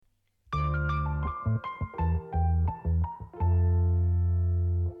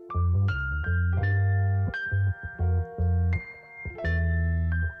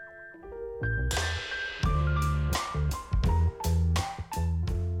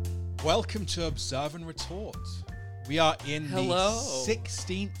Welcome to Observe and Retort. We are in the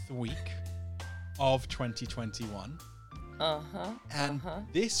 16th week of 2021. And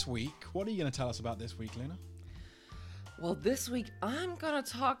this week, what are you going to tell us about this week, Luna? Well, this week, I'm going to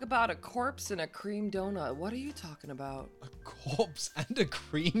talk about a corpse and a cream donut. What are you talking about? A corpse and a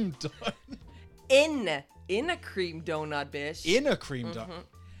cream donut? In a cream donut, bitch. In a cream donut?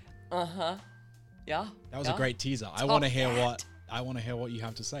 Yeah. That was a great teaser. I want to hear what you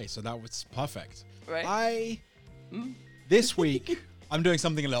have to say. So that was perfect. Right. This week, I'm doing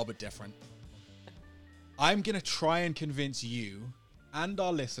something a little bit different. I'm going to try and convince you and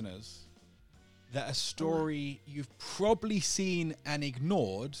our listeners that a story you've probably seen and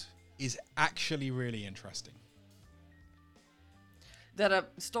ignored is actually really interesting. That a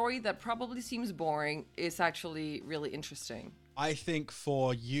story that probably seems boring is actually really interesting. I think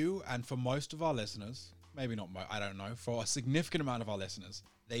for you and for most of our listeners, maybe not, I don't know, for a significant amount of our listeners,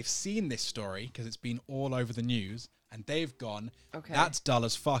 they've seen this story because it's been all over the news and they've gone, that's dull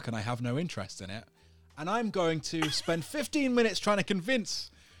as fuck and I have no interest in it. And I'm going to spend 15 minutes trying to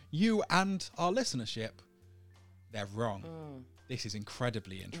convince you and our listenership they're wrong. This is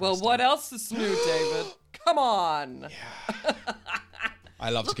incredibly interesting. Well, what else is new, David? Come on. Yeah. I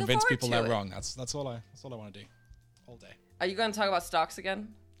love to convince people they're wrong. That's all I want to do all day. Are you going to talk about stocks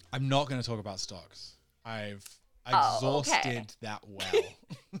again? I'm not going to talk about stocks. I've exhausted that well.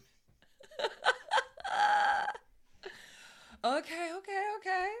 Okay.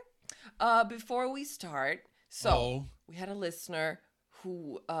 Before we start, we had a listener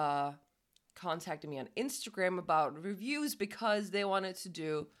who contacted me on Instagram about reviews because they wanted to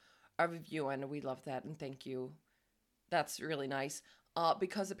do a review, and we love that, and thank you. That's really nice.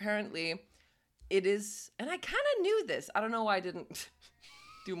 Because apparently it is, and I kind of knew this. I don't know why I didn't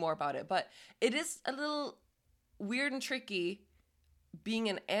do more about it, but it is a little weird and tricky being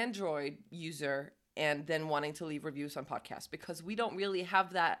an Android user and then wanting to leave reviews on podcasts, because we don't really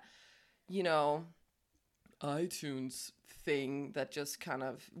have that, iTunes thing that just kind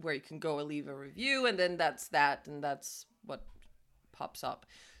of where you can go and leave a review and then that's what pops up.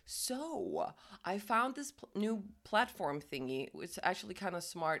 So I found this new platform thingy. It's actually kind of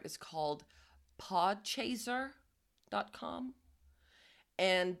smart. It's called podchaser.com.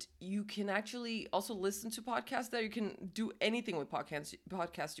 And you can actually also listen to podcasts there. You can do anything with podcasts.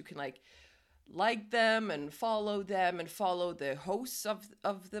 You can like them and follow the hosts of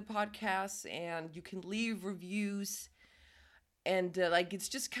the podcasts, and you can leave reviews. And it's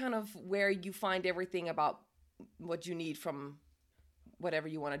just kind of where you find everything about what you need from whatever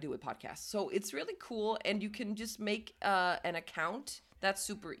you want to do with podcasts. So it's really cool, and you can just make an account. That's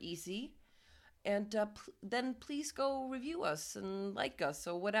super easy. And then please go review us and like us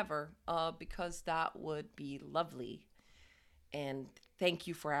or whatever, because that would be lovely. And thank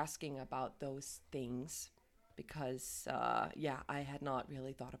you for asking about those things, because, I had not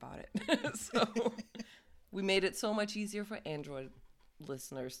really thought about it. So we made it so much easier for Android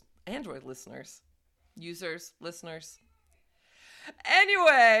listeners, users, listeners.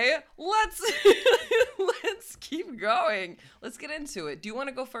 Anyway, let's keep going. Let's get into it. Do you want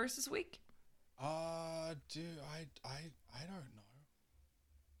to go first this week? I don't know.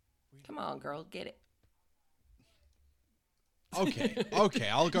 Come on, girl, get it. Okay,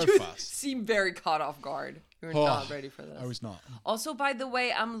 I'll go You first. seem very caught off guard. You're not ready for this. I was not. Also, by the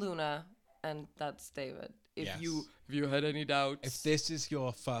way, I'm Luna, and that's David. If you had any doubts. If this is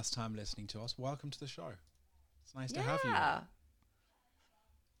your first time listening to us, welcome to the show. It's nice to have you. Yeah.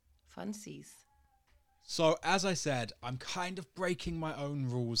 Funsies. So, as I said, I'm kind of breaking my own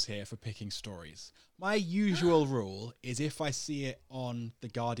rules here for picking stories. My usual rule is if I see it on The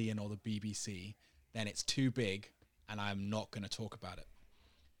Guardian or the BBC, then it's too big and I'm not going to talk about it.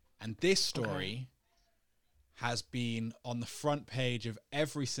 And this story has been on the front page of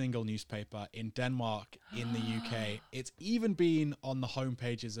every single newspaper in Denmark, in the UK. It's even been on the home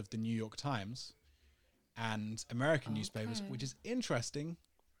pages of the New York Times and American newspapers, which is interesting.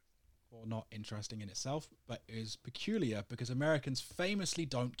 Or not interesting in itself, but is peculiar because Americans famously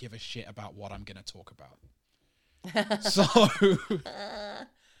don't give a shit about what I'm going to talk about. So,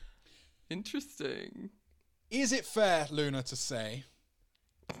 interesting. Is it fair, Luna, to say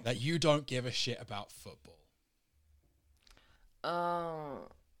that you don't give a shit about football? Oh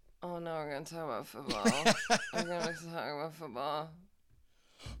no, we're going to talk about football. We're going to talk about football.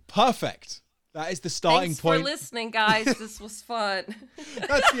 Perfect. That is the starting point. Thanks for listening, guys. This was fun.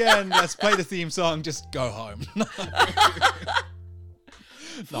 That's the end. Let's play the theme song. Just go home.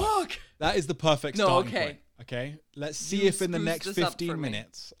 Fuck. That is the perfect starting point. Okay? Let's see if in the next 15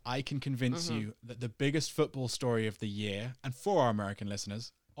 minutes I can convince you that the biggest football story of the year, and for our American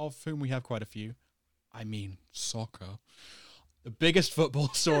listeners, of whom we have quite a few, I mean soccer, the biggest football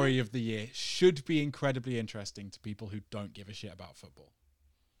story of the year should be incredibly interesting to people who don't give a shit about football.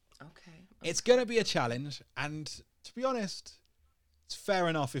 Okay. It's going to be a challenge, and to be honest, it's fair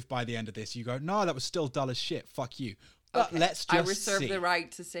enough if by the end of this you go, no, that was still dull as shit, fuck you. But Okay. let's just I reserve see. the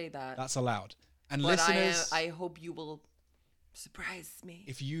right to say that. That's allowed. And But listeners, I hope you will surprise me.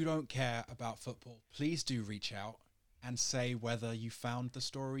 if you don't care about football, please do reach out and say whether you found the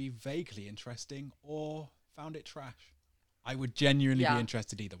story vaguely interesting or found it trash. I would genuinely be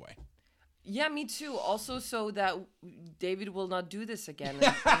interested either way. Yeah, me too. Also, so that David will not do this again.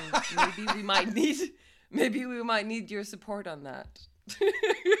 And maybe we might need your support on that.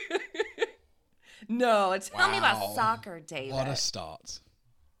 No, tell me about Wow. soccer, David. What a start.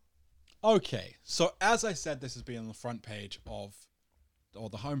 Okay, so as I said, this has been on the front page of, or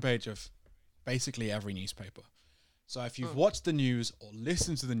the homepage of basically every newspaper. So if you've watched the news or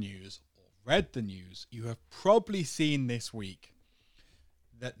listened to the news or read the news, you have probably seen this week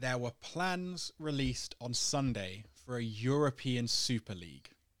that there were plans released on Sunday for a European Super League.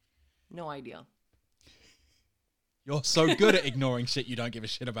 No idea. You're so good at ignoring shit you don't give a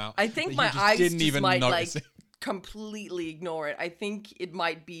shit about. I think that my you just eyes didn't just even might notice like it. completely ignore it. I think it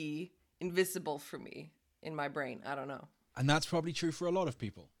might be invisible for me in my brain. I don't know. And that's probably true for a lot of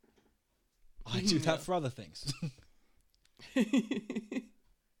people. I do that for other things.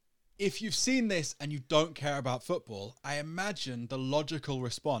 If you've seen this and you don't care about football, I imagine the logical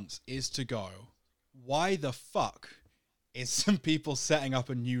response is to go, why the fuck is some people setting up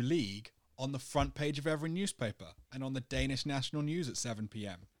a new league on the front page of every newspaper and on the Danish national news at 7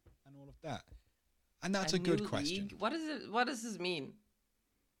 p.m. and all of that? And that's a good new question. league? What is it? What does this mean?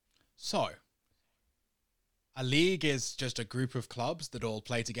 So, a league is just a group of clubs that all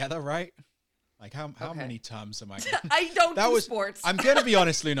play together, right? Like how Okay. many terms am I? I don't That do was sports. I'm going to be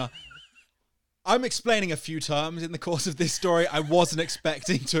honest, Luna. I'm explaining a few terms in the course of this story. I wasn't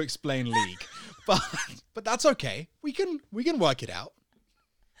expecting to explain league, but that's okay. We can work it out.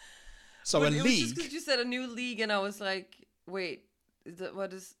 So But a it was just league. because you said a new league, and I was like, wait,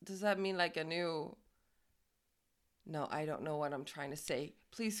 does that mean like a new? No, I don't know what I'm trying to say.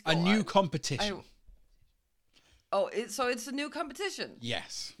 Please go A new on. competition. So it's a new competition.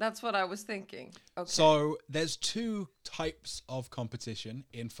 Yes. That's what I was thinking. Okay. So there's two types of competition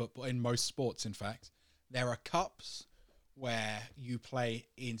in football, in most sports, in fact. There are cups where you play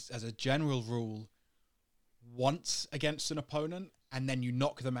as a general rule once against an opponent and then you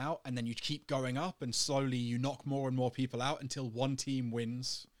knock them out and then you keep going up and slowly you knock more and more people out until one team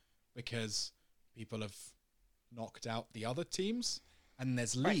wins because people have knocked out the other teams. And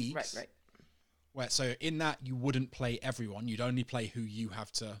there's leagues. Right. Where, so in that, you wouldn't play everyone. You'd only play who you have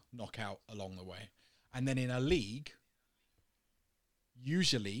to knock out along the way. And then in a league,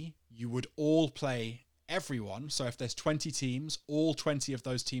 usually you would all play everyone. So if there's 20 teams, all 20 of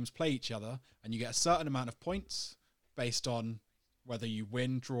those teams play each other, and you get a certain amount of points based on whether you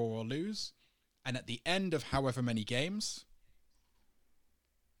win, draw, or lose. And at the end of however many games,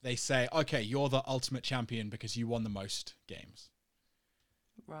 they say, okay, you're the ultimate champion because you won the most games.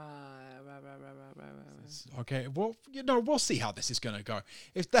 Right. Okay, well, we'll see how this is going to go.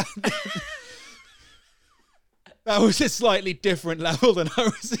 If that that was a slightly different level than I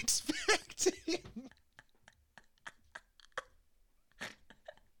was expecting.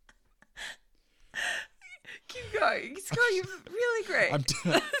 Keep going. It's going really great. I'm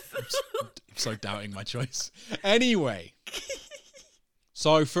so doubting my choice. Anyway,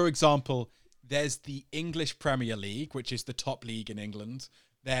 so for example, there's the English Premier League, which is the top league in England.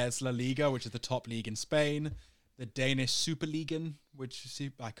 There's La Liga, which is the top league in Spain. The Danish Superligaen, which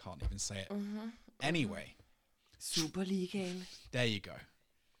I can't even say it. Anyway. Superligaen. There you go.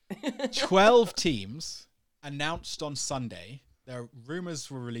 12 teams announced on Sunday. Their rumors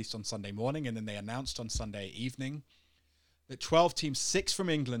were released on Sunday morning, and then they announced on Sunday evening that 12 teams, 6 from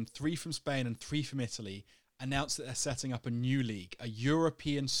England, 3 from Spain, and 3 from Italy, announced that they're setting up a new league, a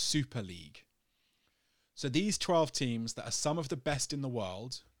European Super League. So these 12 teams that are some of the best in the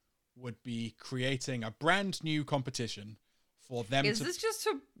world would be creating a brand new competition for them Is this just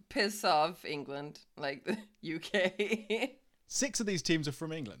to piss off England, like the UK? 6 of these teams are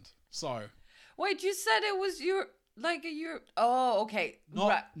from England. So Wait, you said it was Oh, okay.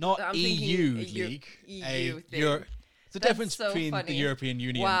 not I'm EU thinking league. EU thing. It's the That's difference so between funny. the European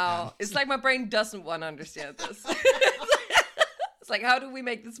Union Wow, and... it's like my brain doesn't want to understand this. It's like, how do we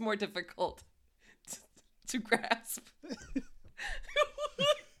make this more difficult to grasp?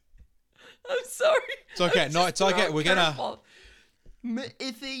 I'm sorry. It's okay. No, it's okay. We're gonna...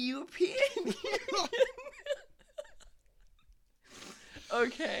 It's a European Union.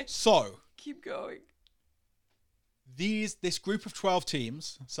 Okay. So, Keep going. this group of 12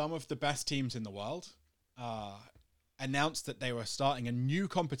 teams, some of the best teams in the world, announced that they were starting a new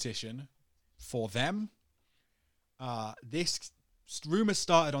competition for them. This rumors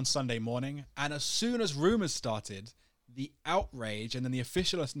started on Sunday morning, and as soon as rumors started, the outrage and then the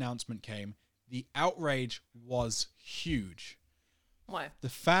official announcement came. The outrage was huge. Why? The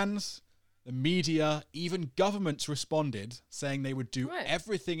fans, the media, even governments responded, saying they would do Right.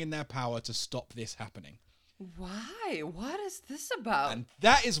 everything in their power to stop this happening. Why? What is this about? And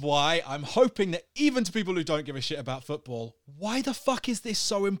that is why I'm hoping that even to people who don't give a shit about football, why the fuck is this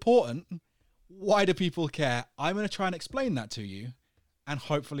so important? Why do people care? I'm going to try and explain that to you, and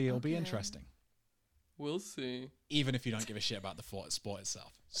hopefully it'll be interesting, We'll see. even if you don't give a shit about the sport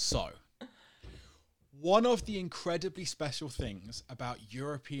itself. So, one of the incredibly special things about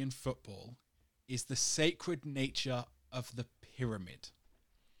European football is the sacred nature of the pyramid.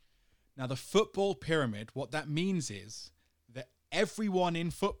 Now, the football pyramid, what that means is that everyone in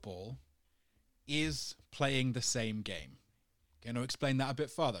football is playing the same game. Going to explain that a bit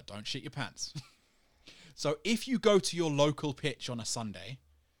further. Don't shit your pants. So if you go to your local pitch on a Sunday,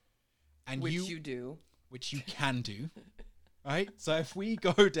 and Which you do. which you can do, right? So if we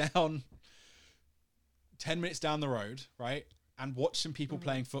go down 10 minutes down the road, right, and watch some people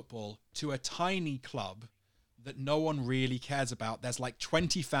playing football to a tiny club that no one really cares about. There's like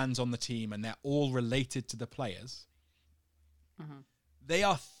 20 fans on the team and they're all related to the players. They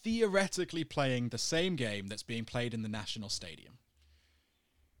are theoretically playing the same game that's being played in the national stadium.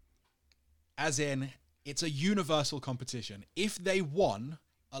 As in, it's a universal competition. If they won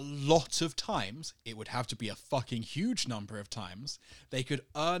a lot of times, it would have to be a fucking huge number of times, they could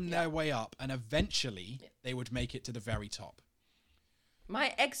earn their way up and eventually they would make it to the very top.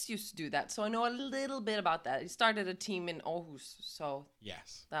 My ex used to do that, so I know a little bit about that. He started a team in Aarhus, so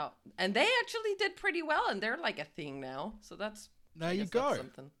Yes. and they actually did pretty well, and they're like a thing now. So that's There I you guess that's go.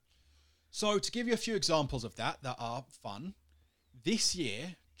 something. So to give you a few examples of that are fun, this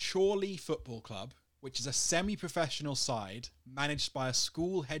year, Chorley Football Club, which is a semi-professional side managed by a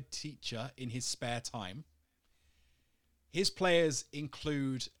school head teacher in his spare time. His players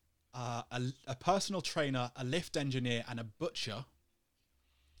include a personal trainer, a lift engineer, and a butcher.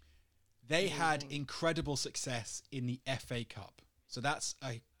 They had incredible success in the FA Cup. So that's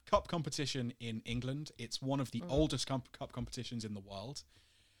a cup competition in England. It's one of the oldest cup competitions in the world.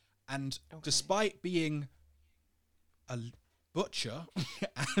 And despite being a butcher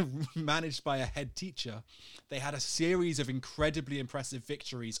and managed by a head teacher, they had a series of incredibly impressive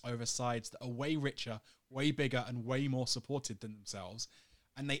victories over sides that are way richer, way bigger, and way more supported than themselves.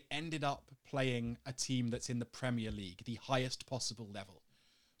 And they ended up playing a team that's in the Premier League, the highest possible level.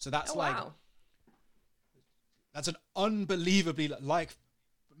 So that's that's an unbelievably, like,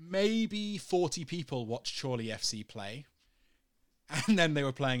 maybe 40 people watched Chorley FC play. And then they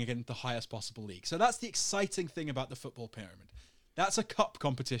were playing against the highest possible league. So that's the exciting thing about the football pyramid. That's a cup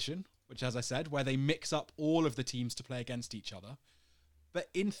competition, which, as I said, where they mix up all of the teams to play against each other. But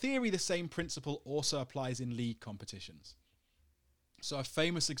in theory, the same principle also applies in league competitions. So a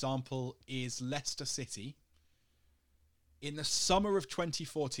famous example is Leicester City. In the summer of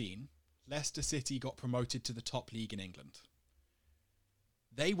 2014, Leicester City got promoted to the top league in England.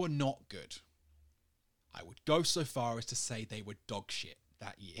 They were not good. I would go so far as to say they were dog shit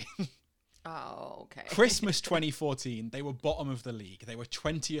that year. Oh, okay. Christmas 2014, they were bottom of the league. They were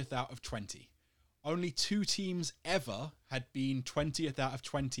 20th out of 20. Only 2 teams ever had been 20th out of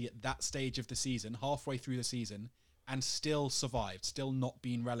 20 at that stage of the season, halfway through the season, and still survived, still not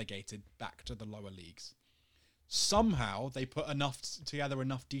been relegated back to the lower leagues. Somehow, they put together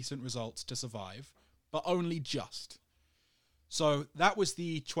enough decent results to survive, but only just. So that was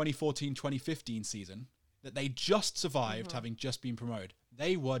the 2014-2015 season that they just survived, having just been promoted.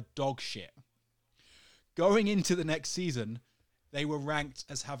 They were dog shit. Going into the next season, they were ranked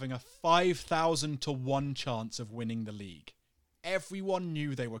as having a 5,000 to 1 chance of winning the league. Everyone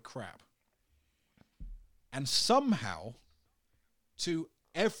knew they were crap. And somehow, to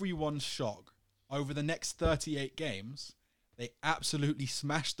everyone's shock, over the next 38 games, they absolutely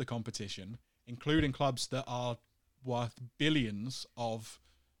smashed the competition, including clubs that are worth billions of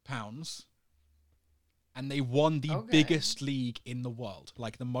pounds. And they won the biggest league in the world,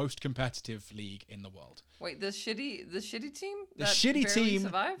 like the most competitive league in the world. Wait, the shitty team? The shitty team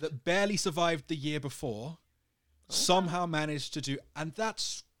survived? that barely survived the year before somehow managed to do, and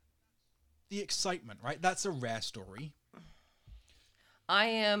that's the excitement, right? That's a rare story. I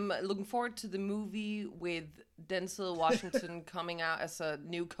am looking forward to the movie with Denzel Washington coming out as a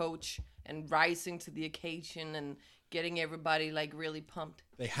new coach and rising to the occasion and getting everybody like really pumped.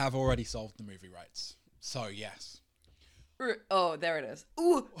 They have already sold the movie rights. So, yes. Oh, there it is.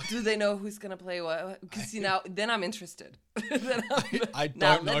 Ooh, do they know who's gonna play what? Because then I'm interested. I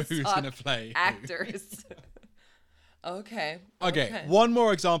don't know who's gonna play actors. Okay. One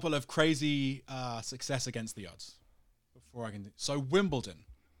more example of crazy success against the odds. Before I can. So Wimbledon.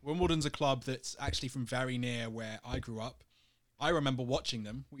 Wimbledon's a club that's actually from very near where I grew up. I remember watching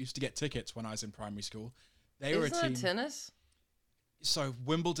them. We used to get tickets when I was in primary school. They were a team. Isn't it tennis? So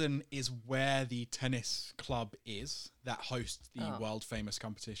Wimbledon is where the tennis club is that hosts the world famous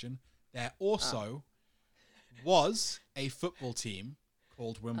competition. There also was a football team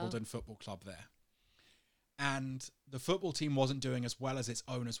called Wimbledon Football Club there. And the football team wasn't doing as well as its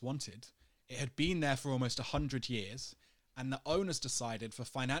owners wanted. It had been there for almost 100 years, and the owners decided for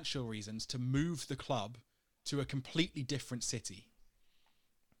financial reasons to move the club to a completely different city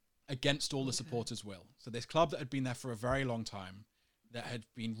against all the supporters' will. So this club that had been there for a very long time, that had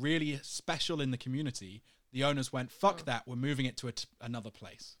been really special in the community, the owners went, fuck that, we're moving it to another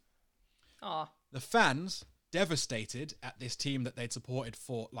place. The fans, devastated at this team that they'd supported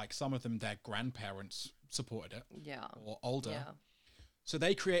for, like some of them, their grandparents supported it, or older. Yeah. So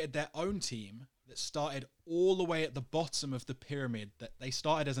they created their own team that started all the way at the bottom of the pyramid, that they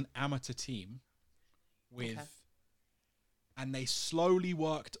started as an amateur team with, and they slowly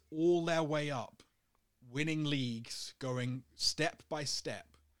worked all their way up, winning leagues, going step by step,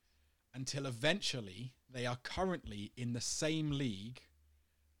 until eventually they are currently in the same league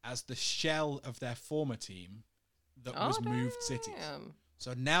as the shell of their former team that was moved cities.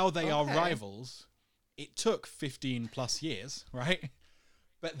 So now they are rivals. It took 15 plus years, right?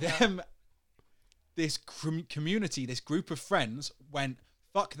 But this community, this group of friends went,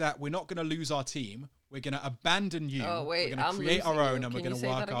 fuck that, we're not going to lose our team. We're going to abandon you. We're going to create our own and we're going to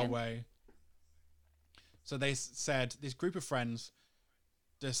work our way. So they said, this group of friends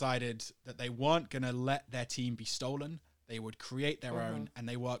decided that they weren't going to let their team be stolen. They would create their own, and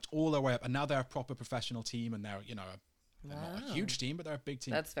they worked all their way up. And now they're a proper professional team, and they're, they're not a huge team, but they're a big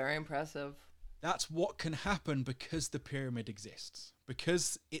team. That's very impressive. That's what can happen because the pyramid exists.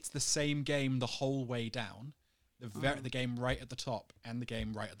 Because it's the same game the whole way down, the game right at the top and the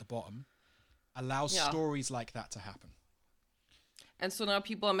game right at the bottom, allows stories like that to happen. And so now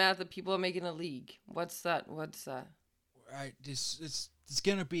people are mad that people are making a league. What's that? Right, it's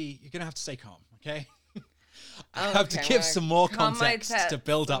gonna be. You're gonna have to stay calm, okay? I have to give some more context to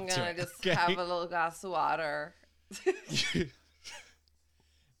build up to it. I'm gonna just have a little glass of water.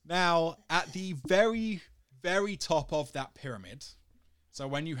 Now, at the very, very top of that pyramid, so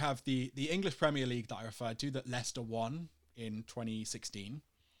when you have the English Premier League that I referred to, that Leicester won in 2016.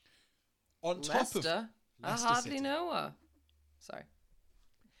 On top of Leicester, I hardly know her. Sorry.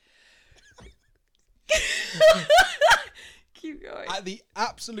 Keep going. At the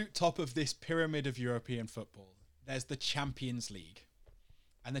absolute top of this pyramid of European football, there's the Champions League.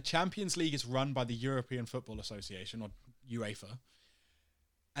 And the Champions League is run by the European Football Association, or UEFA.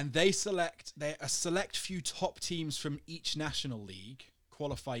 And a select few top teams from each national league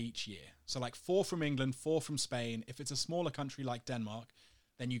qualify each year. So like 4 from England, 4 from Spain. If it's a smaller country like Denmark,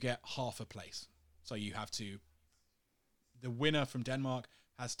 then you get half a place. So you have to... The winner from Denmark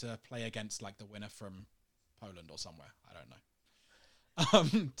has to play against like the winner from Poland or somewhere. I don't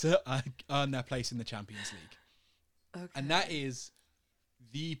know. To earn their place in the Champions League. Okay. And that is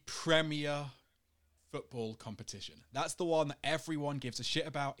the premier football competition. That's the one that everyone gives a shit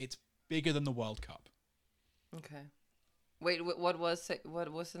about. It's bigger than the World Cup. Okay. Wait, what was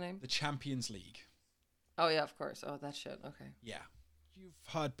the name? The Champions League. Oh yeah, of course. Oh, that shit. Okay. Yeah. You've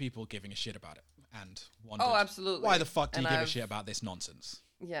heard people giving a shit about it and wondered, absolutely. Why the fuck do you give a shit about this nonsense?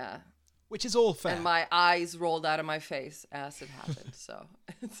 Yeah. Which is all fair. And my eyes rolled out of my face as it happened, so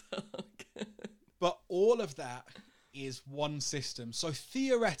it's all good. But all of that is one system. So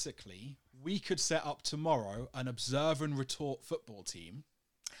theoretically, we could set up tomorrow an observe and retort football team.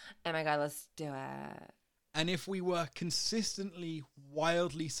 Oh my God, let's do it. And if we were consistently,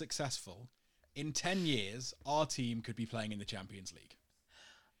 wildly successful, in 10 years, our team could be playing in the Champions League.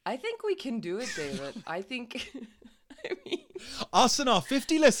 I think we can do it, David. I mean... Us and our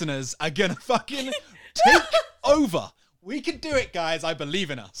 50 listeners are going to fucking take over. We can do it, guys. I believe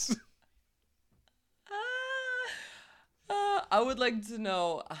in us. I would like to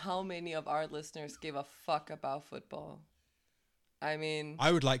know how many of our listeners give a fuck about football. I mean...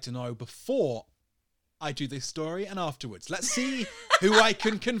 I would like to know before I do this story and afterwards. Let's see who I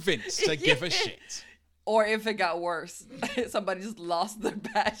can convince to give a shit. Or if it got worse, somebody just lost their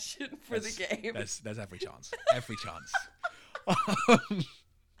passion for the game. There's every chance. Every chance.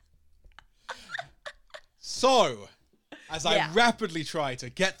 So, as I rapidly try to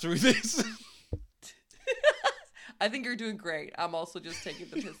get through this. I think you're doing great. I'm also just taking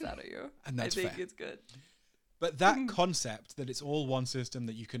the piss out of you. And that's I think fair. it's good. But that concept that it's all one system,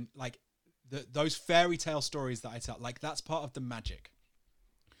 that you can, like, those fairy tale stories that I tell, like, that's part of the magic.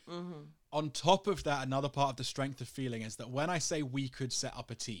 Mm-hmm. On top of that, another part of the strength of feeling is that when I say we could set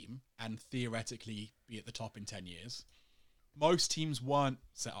up a team and theoretically be at the top in 10 years, most teams weren't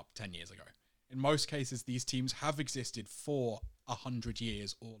set up 10 years ago. In most cases, these teams have existed for 100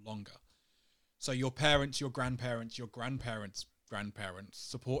 years or longer. So your parents, your grandparents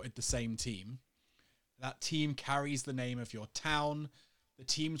supported the same team. That team carries the name of your town. The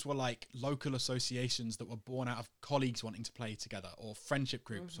teams were like local associations that were born out of colleagues wanting to play together, or friendship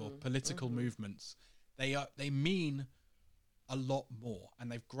groups, or political movements. They mean a lot more,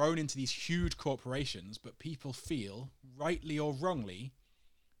 and they've grown into these huge corporations, but people feel, rightly or wrongly,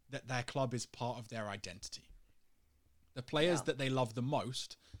 that their club is part of their identity. The players that they love the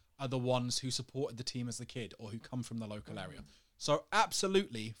most are the ones who supported the team as a kid or who come from the local area. So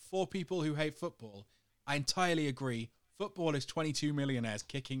absolutely, for people who hate football, I entirely agree. Football is 22 millionaires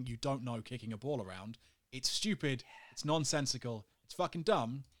kicking a ball around. It's stupid. It's nonsensical. It's fucking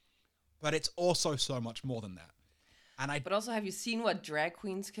dumb. But it's also so much more than that. But also, have you seen what drag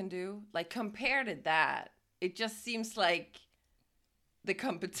queens can do? Like, compared to that, it just seems like the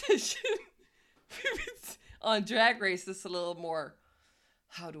competition on Drag Race is a little more,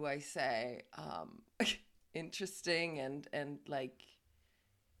 how do I say, interesting and like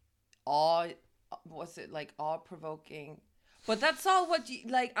awe-provoking. But that's all what you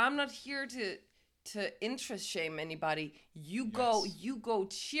like. I'm not here to interest shame anybody. You go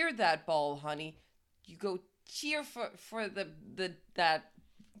cheer that ball, honey. You go cheer for that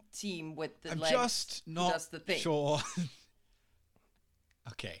team with the I'm legs. just not That's the thing. sure.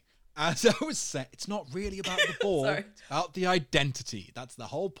 Okay. As I was saying, it's not really about the ball. It's about the identity. That's the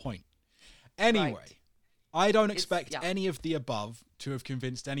whole point. Anyway, Right. I don't expect any of the above to have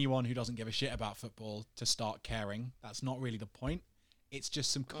convinced anyone who doesn't give a shit about football to start caring. That's not really the point. It's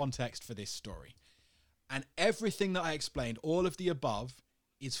just some context for this story. And everything that I explained, all of the above,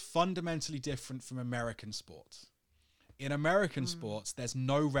 is fundamentally different from American sports. In American sports, there's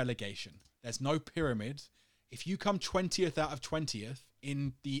no relegation. There's no pyramid. If you come 20th out of 20th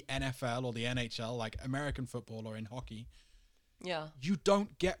in the NFL or the NHL, like American football or in hockey, you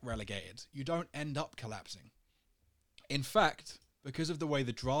don't get relegated. You don't end up collapsing. In fact, because of the way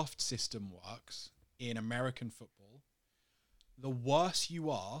the draft system works in American football, the worse you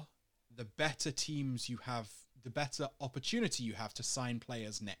are, the better teams you have, the better opportunity you have to sign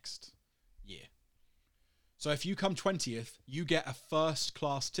players next year. So if you come 20th, you get a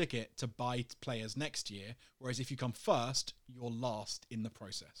first-class ticket to buy players next year, whereas if you come first, you're last in the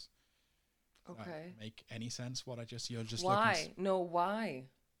process. Okay. Make any sense? You're just why? looking. No, why?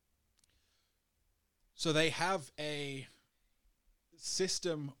 So they have a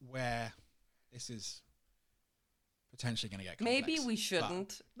system where this is potentially going to get complex. Maybe we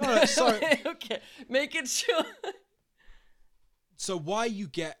shouldn't. No, so okay, make it sure. So why you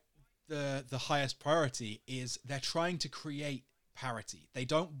get the highest priority is they're trying to create parity. They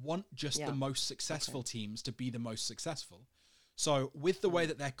don't want just the most successful teams to be the most successful. So with the way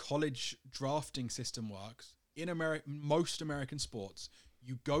that their college drafting system works, in most American sports,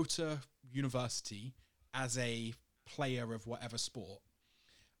 you go to university as a player of whatever sport,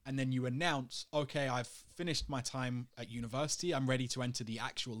 and then you announce, okay, I've finished my time at university, I'm ready to enter the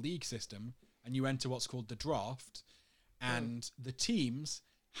actual league system, and you enter what's called the draft, and the teams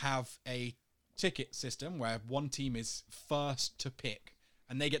have a ticket system where one team is first to pick,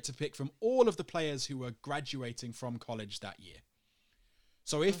 and they get to pick from all of the players who are graduating from college that year.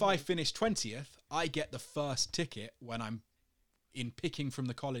 So if I finish 20th, I get the first ticket when I'm in picking from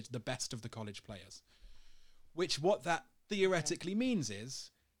the college, the best of the college players. Which what that theoretically means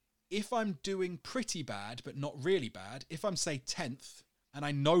is, if I'm doing pretty bad, but not really bad, if I'm, say, 10th, and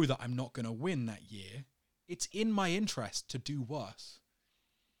I know that I'm not going to win that year, it's in my interest to do worse.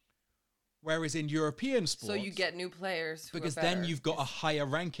 Whereas in European sports... So you get new players who because are better. then you've got a higher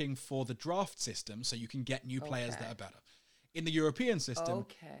ranking for the draft system, so you can get new players that are better. In the European system,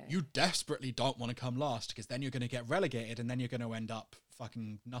 you desperately don't want to come last, because then you're going to get relegated, and then you're going to end up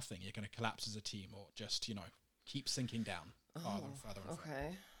fucking nothing. You're going to collapse as a team, or just, keep sinking down farther and further and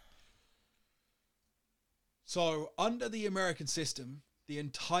further. So under the American system, the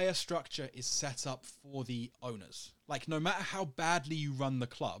entire structure is set up for the owners. Like, no matter how badly you run the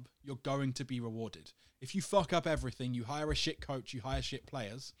club, you're going to be rewarded. If you fuck up everything, you hire a shit coach, you hire shit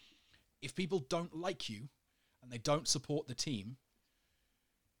players. If people don't like you and they don't support the team,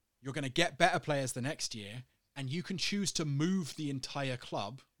 you're going to get better players the next year, and you can choose to move the entire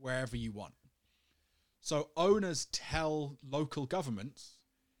club wherever you want. So owners tell local governments,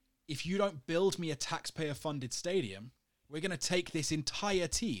 if you don't build me a taxpayer-funded stadium, we're going to take this entire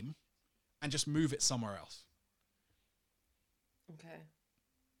team and just move it somewhere else. Okay.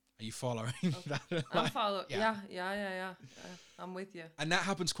 Are you following that? I'm following. Yeah. I'm with you. And that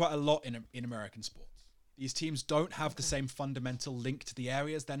happens quite a lot in American sports. These teams don't have the same fundamental link to the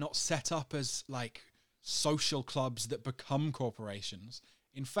areas. They're not set up as like social clubs that become corporations.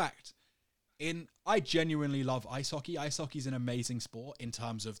 In fact, I genuinely love ice hockey. Ice hockey is an amazing sport in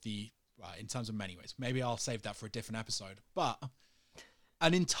terms of many ways. Maybe I'll save that for a different episode. But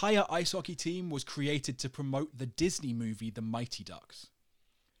an entire ice hockey team was created to promote the Disney movie, The Mighty Ducks.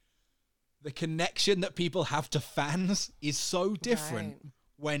 The connection that people have to fans is so different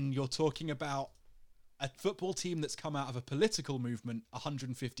when you're talking about a football team that's come out of a political movement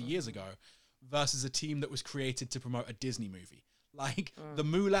 150 years ago versus a team that was created to promote a Disney movie. Like, the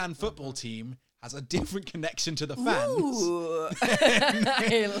Mulan football team has a different connection to the fans. Ooh.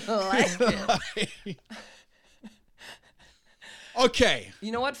 I like it. Okay.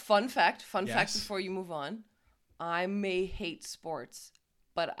 You know what? Fun fact Yes. before you move on. I may hate sports,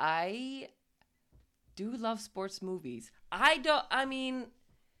 but I do love sports movies.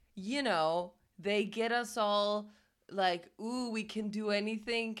 They get us all like, ooh, we can do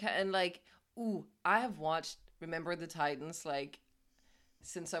anything. And like, ooh, I have watched Remember the Titans, like,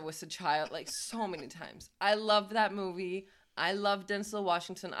 since I was a child, like, so many times. I love that movie. I love Denzel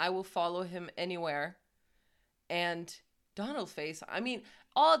Washington. I will follow him anywhere. And Donald Face,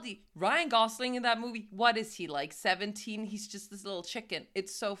 Ryan Gosling in that movie, what is he, like 17? He's just this little chicken.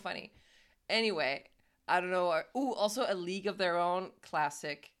 It's so funny. Anyway, I don't know. Ooh, also A League of Their Own,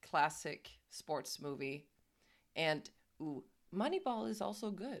 classic sports movie. And ooh, Moneyball is also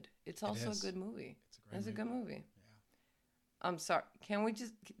good. It's also a good movie. It's a good movie. Yeah. I'm sorry. Can we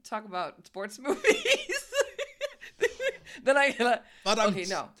just talk about sports movies? Then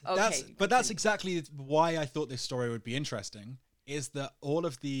that's exactly why I thought this story would be interesting. Is that all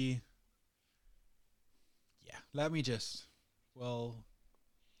of the? Yeah.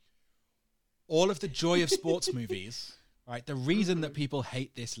 All of the joy of sports movies, right? The reason that people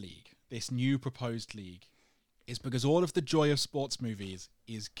hate this league, this new proposed league, is because all of the joy of sports movies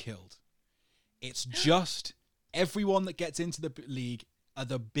is killed. It's just everyone that gets into the league are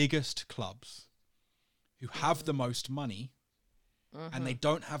the biggest clubs who have the most money, and they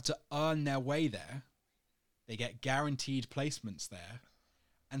don't have to earn their way there. They get guaranteed placements there.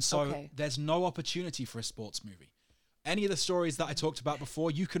 And so there's no opportunity for a sports movie. Any of the stories that I talked about before,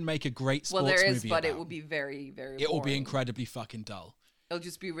 you can make a great sports movie. Well, there is, but it will be very, very boring. It will be incredibly fucking dull. It'll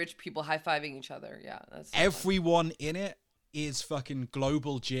just be rich people high-fiving each other. Yeah, that's everyone in it is fucking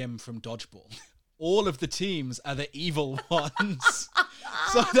Global Jim from Dodgeball. All of the teams are the evil ones.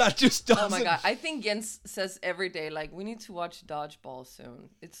 So that just doesn't... Oh my God. I think Jens says every day, like, we need to watch Dodgeball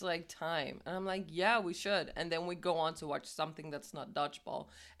soon. It's like time. And I'm like, yeah, we should. And then we go on to watch something that's not Dodgeball.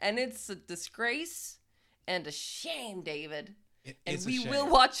 And it's a disgrace and a shame, David. And we will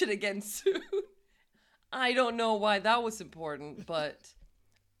watch it again soon. I don't know why that was important, but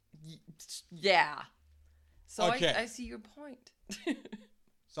yeah. So okay. I see your point.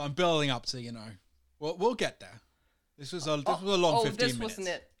 So I'm building up to, we'll get there. This was a long 15 minutes. Oh, this wasn't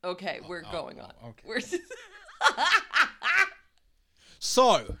it. Okay, we're going on. Okay.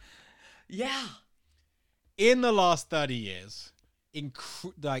 So, yeah. In the last 30 years,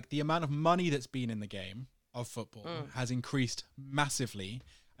 the amount of money that's been in the game of football has increased massively,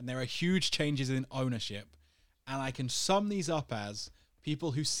 and there are huge changes in ownership. And I can sum these up as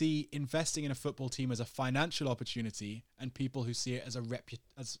people who see investing in a football team as a financial opportunity, and people who see it as a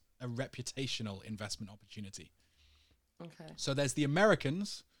reputational investment opportunity. Okay. So there's the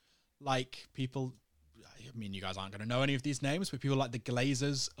Americans, like people, you guys aren't going to know any of these names, but people like the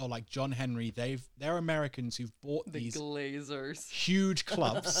Glazers or like John Henry, they're Americans who've bought these Glazers huge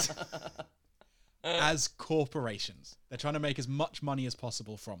clubs as corporations. They're trying to make as much money as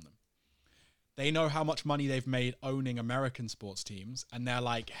possible from them. They know how much money they've made owning American sports teams, and they're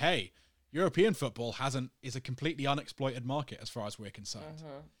like, hey, European football is a completely unexploited market as far as we're concerned.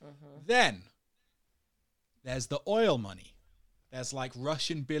 Then there's the oil money. There's like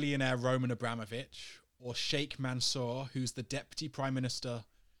Russian billionaire Roman Abramovich or Sheikh Mansour, who's the deputy prime minister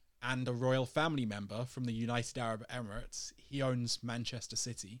and a royal family member from the United Arab Emirates. He owns Manchester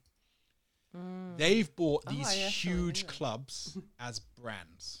City. They've bought these huge clubs as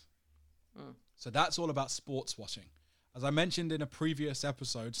brands. So that's all about sports washing. As I mentioned in a previous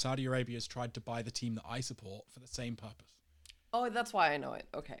episode, Saudi Arabia has tried to buy the team that I support for the same purpose. Oh, that's why I know it.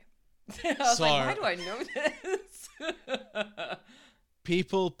 Okay. I was So- like, why do I know this?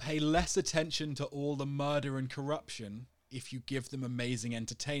 People pay less attention to all the murder and corruption if you give them amazing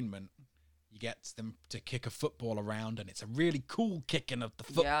entertainment. You get them to kick a football around, and it's a really cool kicking of the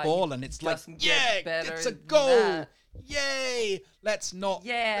Yeah, football, you and it's like, doesn't get yeah, better it's a than goal. that. Yay! Let's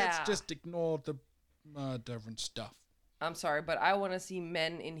Yeah. just ignore the murder and stuff. I'm sorry, but I want to see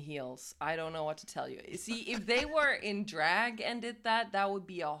men in heels. I don't know what to tell you. See, if they were in drag and did that, that would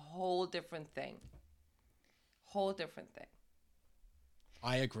be a whole different thing. Whole different thing.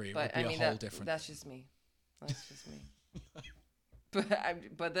 I agree. It But would I be mean, a whole different. that's just me. That's just me.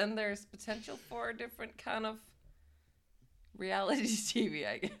 But then there's potential for a different kind of reality TV,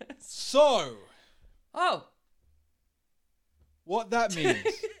 I guess. So, Oh, what that means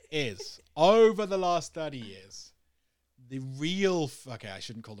is, over the last 30 years, the real... Okay, I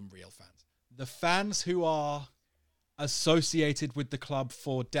shouldn't call them real fans. The fans who are associated with the club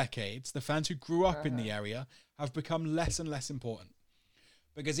for decades, the fans who grew up in the area, have become less and less important.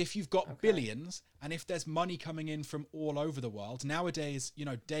 Because if you've got billions, and if there's money coming in from all over the world, nowadays, you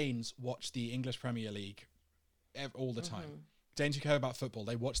know, Danes watch the English Premier League all the time. Danes who care about football,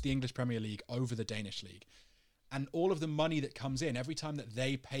 they watch the English Premier League over the Danish league. And all of the money that comes in, every time that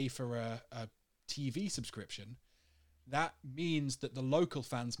they pay for a TV subscription, that means that the local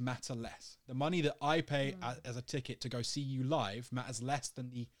fans matter less. The money that I pay as a ticket to go see you live matters less than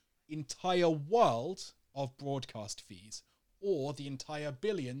the entire world of broadcast fees, or the entire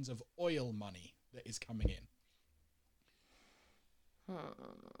billions of oil money that is coming in.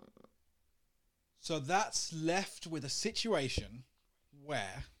 So that's left with a situation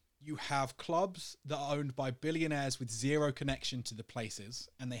where you have clubs that are owned by billionaires with zero connection to the places,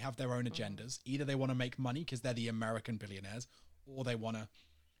 and they have their own agendas. Either they want to make money because they're the American billionaires, or they want to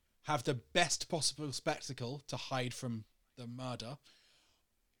have the best possible spectacle to hide from the murder.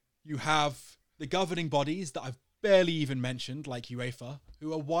 You have the governing bodies that I've barely even mentioned, like UEFA,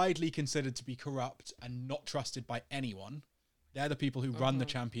 who are widely considered to be corrupt and not trusted by anyone. They're the people who run the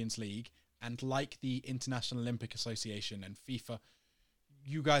Champions League, and like the International Olympic Association and FIFA,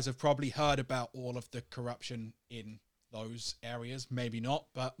 you guys have probably heard about all of the corruption in those areas. Maybe not,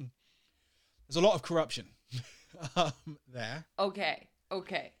 but there's a lot of corruption there. okay,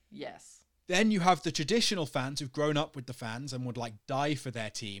 yes. Then you have the traditional fans who've grown up with the fans and would like die for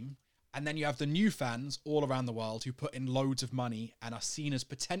their team. And then you have the new fans all around the world who put in loads of money and are seen as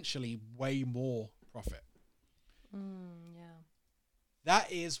potentially way more profit. Yeah.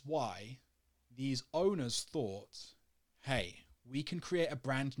 That is why these owners thought, hey, we can create a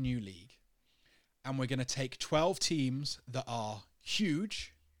brand new league, and we're going to take 12 teams that are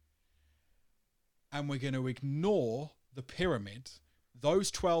huge, and we're going to ignore the pyramid.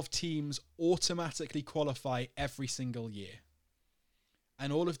 Those 12 teams automatically qualify every single year.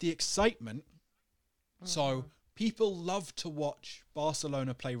 And all of the excitement. So people love to watch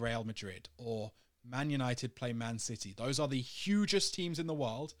Barcelona play Real Madrid or Man United play Man City. Those are the hugest teams in the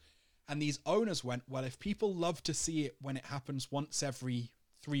world. And these owners went, well, if people love to see it when it happens once every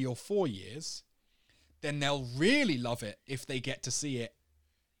 3 or 4 years, then they'll really love it if they get to see it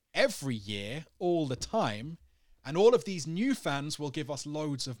every year, all the time. And all of these new fans will give us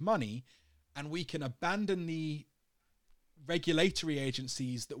loads of money, and we can abandon the regulatory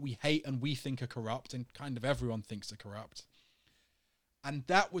agencies that we hate and we think are corrupt, and kind of everyone thinks are corrupt. And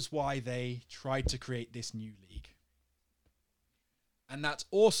that was why they tried to create this new league. And that's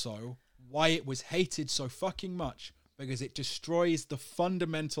also why it was hated so fucking much, because it destroys the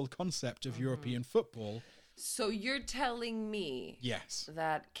fundamental concept of European football. So you're telling me Yes.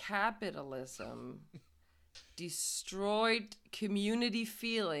 that capitalism destroyed community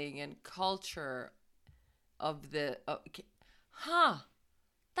feeling and culture of the...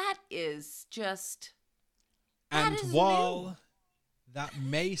 That is just... And is while new. that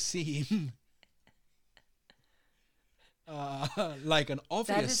may seem like an That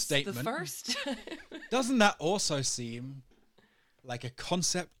obvious is statement, the first. doesn't that also seem like a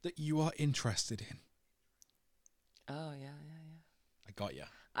concept that you are interested in? Oh, yeah. I got you.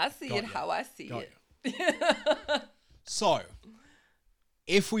 I see Got it ya. how I see Got it. So,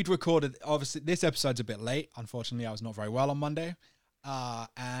 if we'd recorded, obviously this episode's a bit late. Unfortunately, I was not very well on Monday.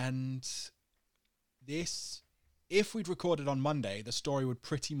 And this, if we'd recorded on Monday, the story would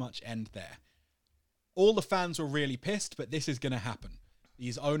pretty much end there. All the fans were really pissed, but this is going to happen.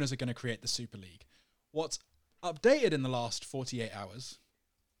 These owners are going to create the Super League. What's updated in the last 48 hours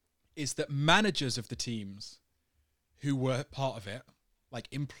is that managers of the teams who were part of it, like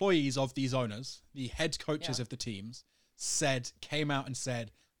employees of these owners, the head coaches of the teams, came out and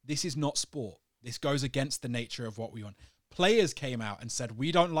said, this is not sport. This goes against the nature of what we want. players came out and said,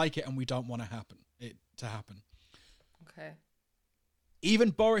 we don't like it and we don't want it to happen. Okay.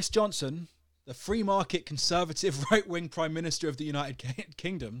 Even Boris Johnson, the free market conservative right-wing prime minister of the United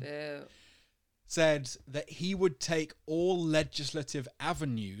Kingdom, Ew. said that he would take all legislative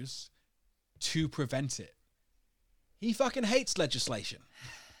avenues to prevent it. He fucking hates legislation.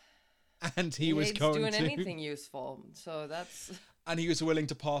 And he was hates going doing to... anything useful. So that's... And he was willing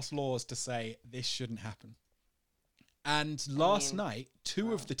to pass laws to say this shouldn't happen. And last night,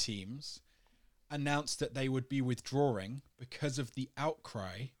 two of the teams announced that they would be withdrawing because of the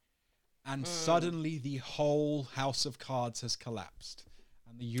outcry. And suddenly the whole house of cards has collapsed.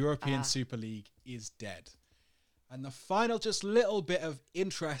 And the European Super League is dead. And the final just little bit of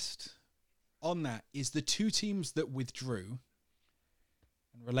interest on that is the two teams that withdrew,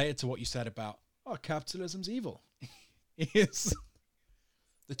 and related to what you said about, capitalism's evil, is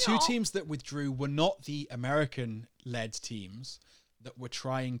the two teams that withdrew were not the American-led teams that were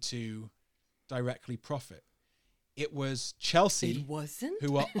trying to directly profit. It was Chelsea, It wasn't?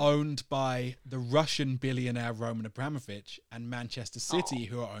 who are owned by the Russian billionaire Roman Abramovich, and Manchester City,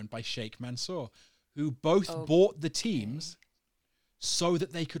 who are owned by Sheikh Mansour, who both bought the teams so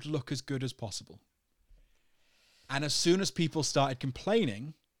that they could look as good as possible. And as soon as people started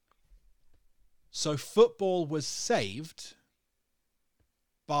complaining, so football was saved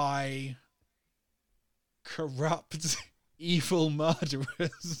by corrupt, evil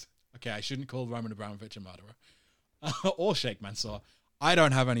murderers. Okay, I shouldn't call Roman Abramovich a murderer. Or Sheikh Mansour. I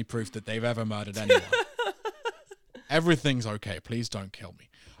don't have any proof that they've ever murdered anyone. Everything's okay. Please don't kill me.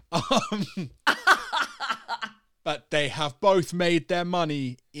 But they have both made their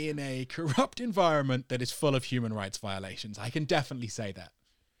money in a corrupt environment that is full of human rights violations. I can definitely say that.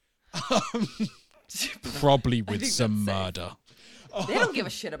 Probably with some murder. They don't give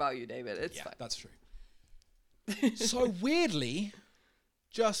a shit about you, David. It's fine. That's true. So weirdly,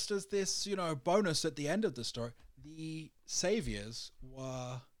 just as this, bonus at the end of the story, the saviors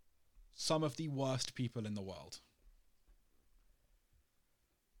were some of the worst people in the world.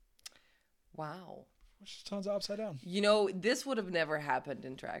 Wow. Which turns out upside down. This would have never happened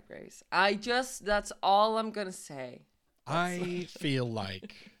in Drag Race. That's all I'm going to say. I feel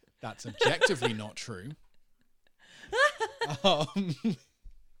like that's objectively not true.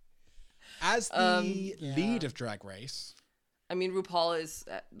 As the lead of Drag Race. I mean, RuPaul is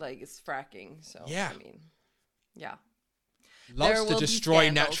is fracking. So, yeah. I mean, yeah. Loves to destroy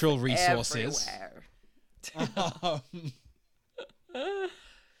natural resources.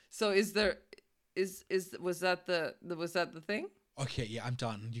 So was that the thing? Okay, yeah, I'm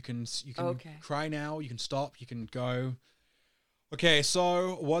done. You can cry now, you can stop, you can go. Okay,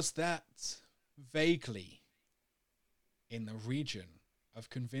 so was that vaguely in the region of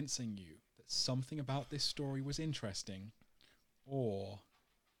convincing you that something about this story was interesting, or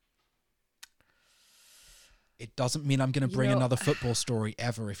it doesn't mean I'm going to bring another football story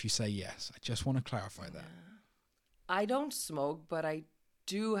ever if you say yes? I just want to clarify that. I don't smoke, but I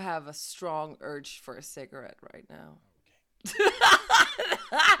do have a strong urge for a cigarette right now. Okay.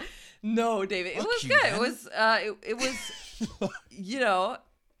 No, David, it was good. Then. It was,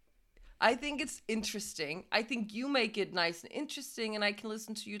 I think it's interesting. I think you make it nice and interesting, and I can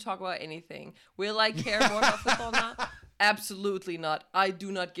listen to you talk about anything. Will I care more about football now? Absolutely not. I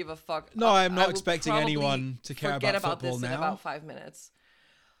do not give a fuck. No, I'm not expecting anyone to care about football this now. In about 5 minutes.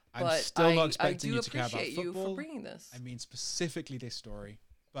 I'm still not expecting you to care about football. I do appreciate you for bringing this. I mean, specifically this story,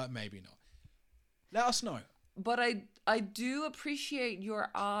 but maybe not. Let us know. But I do appreciate your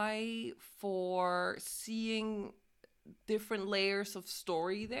eye for seeing different layers of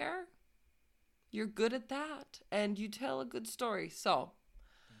story there. You're good at that, and you tell a good story. So,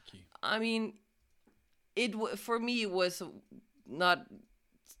 thank you. I mean, for me, it was not,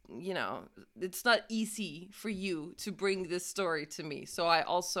 it's not easy for you to bring this story to me. So I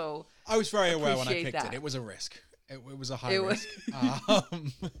was very aware when I picked it. It was a risk. It was a high risk.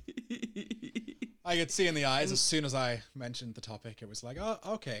 I could see in the eyes as soon as I mentioned the topic. It was like, oh,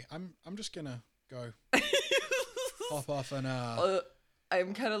 okay, I'm just gonna go pop off and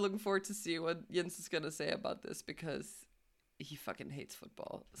I'm kind of looking forward to see what Jens is gonna say about this, because he fucking hates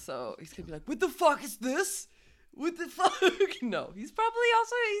football. So he's gonna be like, what the fuck is this? What the fuck? No, he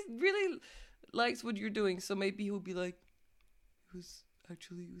really likes what you're doing. So maybe he'll be like, it was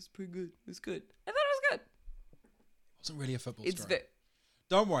pretty good. It was good. I thought it was good. It wasn't really a football story.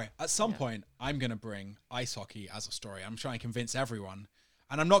 Don't worry. At some point, I'm going to bring ice hockey as a story. I'm trying to convince everyone.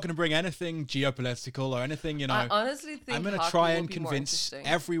 And I'm not going to bring anything geopolitical or anything, I honestly think I'm going to try and convince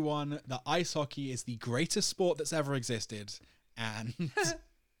everyone that ice hockey is the greatest sport that's ever existed. And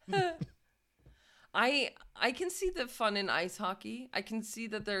I can see the fun in ice hockey. I can see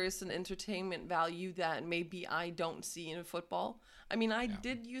that there is an entertainment value that maybe I don't see in football. I mean, I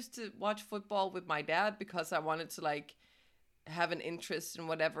did used to watch football with my dad because I wanted to like have an interest in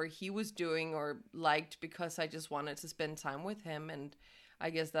whatever he was doing or liked because I just wanted to spend time with him, and I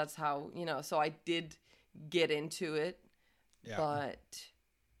guess that's how, so I did get into it. Yeah. But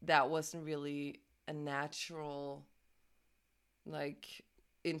that wasn't really a natural like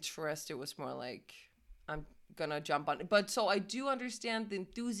interest. It was more like I'm gonna jump on it. But so I do understand the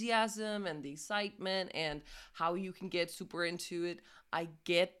enthusiasm and the excitement and how you can get super into it. I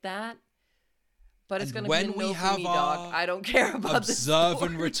get that. But it's gonna be a no for me, dog. I don't care about the observe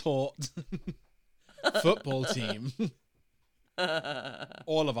and retort football team.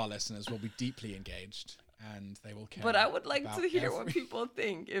 All of our listeners will be deeply engaged and they will care. But I would like to hear what people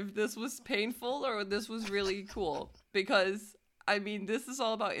think, if this was painful or this was really cool. Because I mean, this is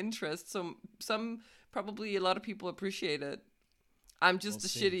all about interest. So probably a lot of people appreciate it. I'm just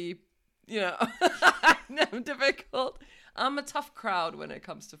shitty, I'm difficult. I'm a tough crowd when it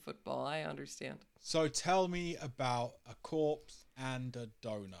comes to football. I understand. So tell me about a corpse and a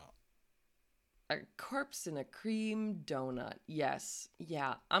donut. A corpse and a cream donut. Yes.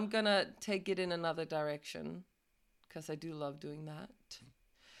 Yeah. I'm going to take it in another direction because I do love doing that.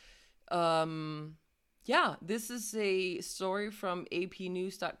 Yeah, this is a story from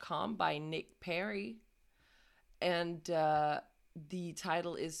apnews.com by Nick Perry. And the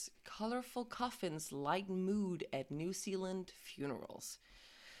title is Colorful Coffins Lighten Mood at New Zealand Funerals.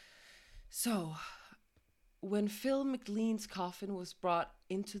 So, when Phil McLean's coffin was brought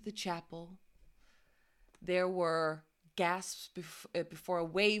into the chapel, there were gasps before a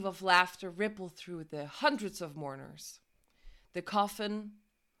wave of laughter rippled through the hundreds of mourners. The coffin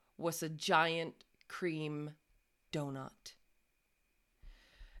was a giant cream donut.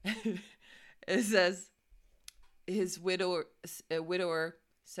 It says, his widower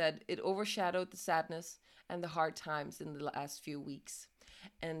said it overshadowed the sadness and the hard times in the last few weeks.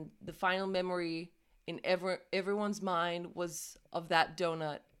 And the final memory in everyone's mind was of that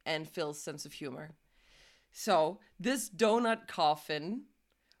donut and Phil's sense of humor. So this donut coffin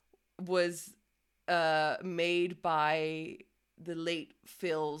was made by the late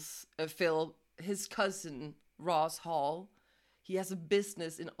Phil, his cousin, Ross Hall. He has a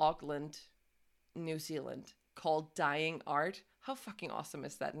business in Auckland, New Zealand, called Dying Art. How fucking awesome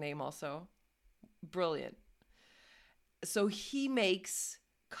is that name also? Brilliant. So he makes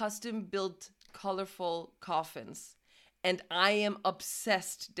custom-built, colorful coffins. And I am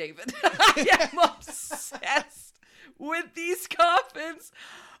obsessed, David. I am obsessed with these coffins.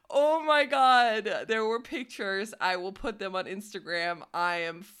 Oh my God. There were pictures. I will put them on Instagram. I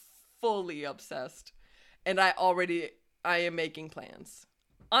am fully obsessed. And I am making plans.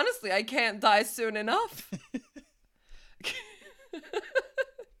 Honestly, I can't die soon enough.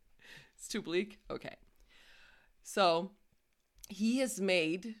 It's too bleak. Okay. So he has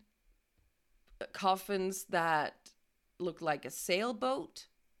made coffins that look like a sailboat,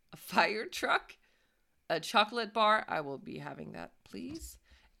 a fire truck, a chocolate bar. I will be having that, please.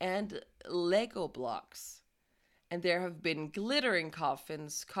 And Lego blocks. And there have been glittering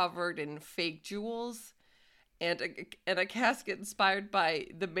coffins covered in fake jewels and a casket inspired by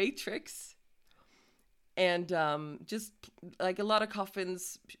The Matrix. And just like a lot of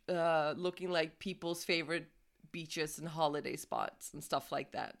coffins looking like people's favorite beaches and holiday spots and stuff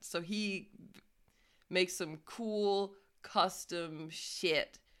like that. So he makes some cool custom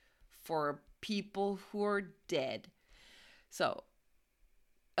shit for people who are dead. So,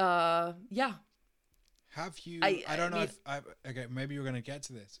 yeah. Have you? I don't know if okay, maybe you're going to get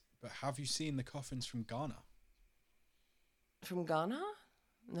to this, but have you seen the coffins from Ghana? From Ghana?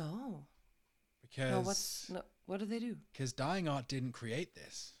 No. Because what do they do? Because Dying Art didn't create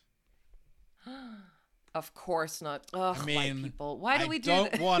this. Of course not. Ugh, I mean, white people. Why do we do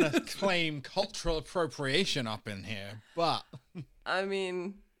that? I don't want to claim cultural appropriation up in here, but I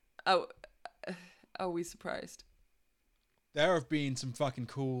mean, are we surprised? There have been some fucking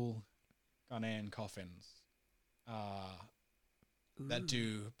cool Ghanaian coffins that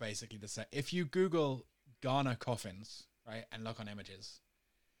do basically the same. If you Google Ghana coffins, right, and look on images,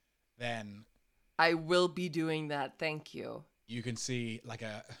 then I will be doing that. Thank you. You can see like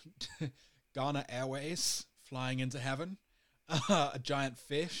a Ghana Airways flying into heaven, a giant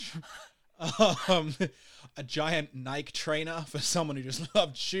fish, a giant Nike trainer for someone who just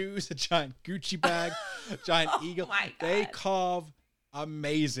loved shoes, a giant Gucci bag, a giant eagle. They carve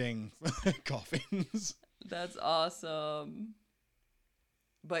amazing coffins. That's awesome.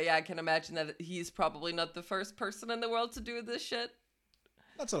 But yeah, I can imagine that he's probably not the first person in the world to do this shit.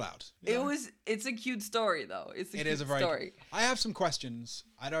 That's allowed. You know? It's a cute story though. It's a It cute is a very. story. I have some questions.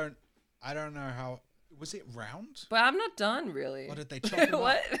 I don't know how. Was it round? But I'm not done really. Or did they chop him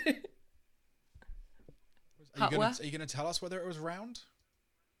What? up? Are you gonna tell us whether it was round?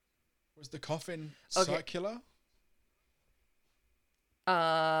 Was the coffin circular?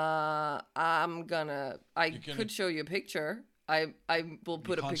 I could show you a picture. I will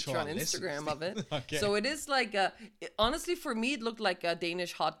put a picture on Instagram of it. Okay. So it is like honestly for me it looked like a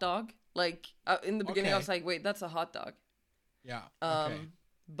Danish hot dog. Like in the beginning I was like, wait, that's a hot dog. Yeah. Okay.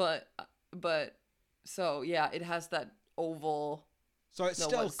 But so yeah, it has that oval. So it's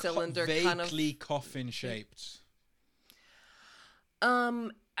still cylinder vaguely kind of coffin shaped.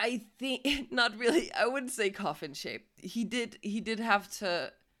 I think not really. I wouldn't say coffin shaped. He did have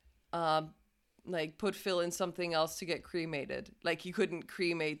to like put Phil in something else to get cremated. Like he couldn't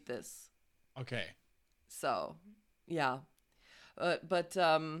cremate this. Okay. So, yeah. But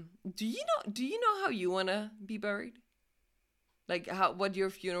do you know how you want to be buried? Like what your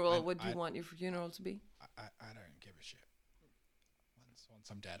funeral, what do you want your funeral to be? I don't give a shit. Once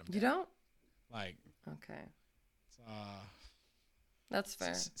I'm dead, I'm dead. You don't? Like, okay. That's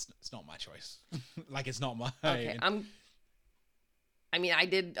fair. It's not my choice. Like, it's not my. Okay, I mean, I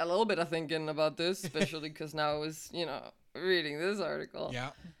did a little bit of thinking about this, especially because now I was, reading this article.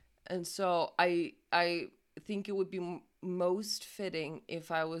 Yeah. And so I think it would be most fitting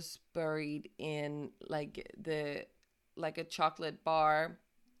if I was buried in like a chocolate bar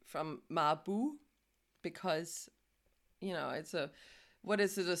from Mabu, because, it's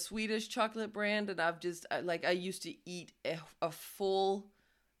a Swedish chocolate brand, and I used to eat a full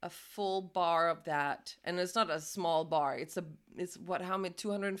bar of that, and it's not a small bar. It's how many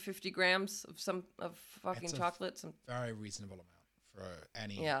 250 grams of fucking chocolate. Some very reasonable amount for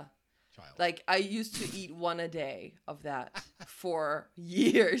any child. Like I used to eat one a day of that for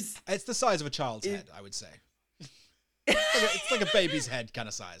years. It's the size of a child's head, I would say. It's like a baby's head kind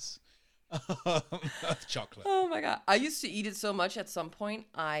of size. Of chocolate. Oh my god. I used to eat it so much at some point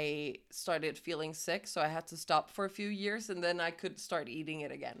I started feeling sick, so I had to stop for a few years and then I could start eating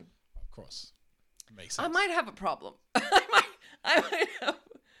it again. Of course. Makes sense. I might have a problem. I might have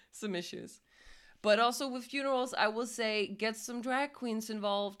some issues. But also with funerals, I will say get some drag queens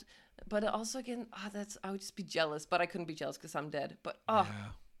involved. But also again, I would just be jealous, but I couldn't be jealous because I'm dead. But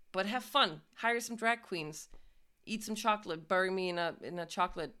have fun. Hire some drag queens. Eat some chocolate. Bury me in a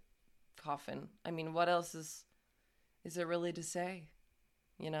chocolate coffin. I mean, what else is there really to say?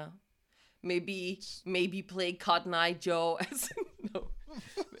 Maybe play Cotton Eye Joe as no.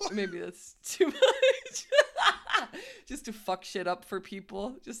 Maybe that's too much. Just to fuck shit up for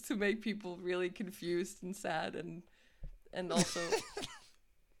people, just to make people really confused and sad and also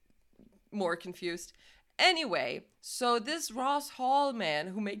more confused. Anyway, so this Ross Hall man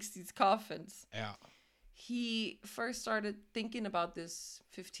who makes these coffins. Yeah. He first started thinking about this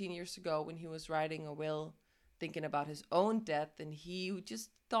 15 years ago when he was writing a will, thinking about his own death, and he just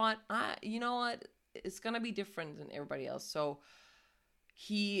thought, you know what, it's going to be different than everybody else. So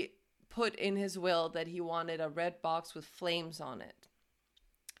he put in his will that he wanted a red box with flames on it.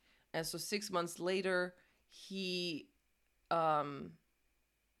 And so 6 months later,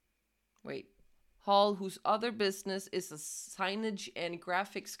 Hall, whose other business is a signage and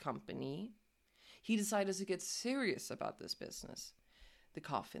graphics company, he decided to get serious about this business, the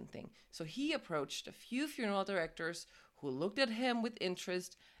coffin thing. So he approached a few funeral directors who looked at him with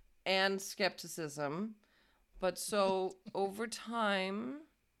interest and skepticism. But so over time,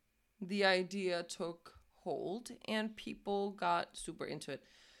 the idea took hold and people got super into it.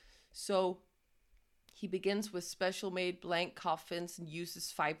 So he begins with special made blank coffins and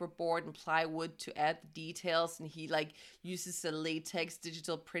uses fiberboard and plywood to add the details. And he uses a latex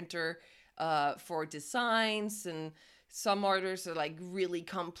digital printer for designs, and some orders are really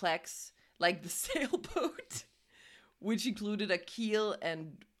complex, like the sailboat, which included a keel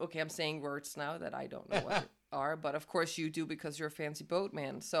and I'm saying words now that I don't know what they are, but of course you do because you're a fancy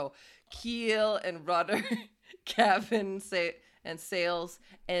boatman. So keel and rudder, cabin and sails,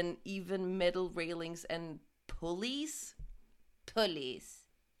 and even metal railings and pulleys.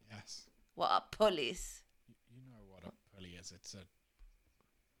 Yes. What are pulleys? You know what a pulley is. It's a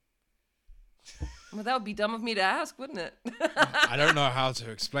Well, that would be dumb of me to ask, wouldn't it? I don't know how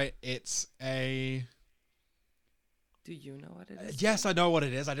to explain. It's a. Do you know what it is? Yes, I know what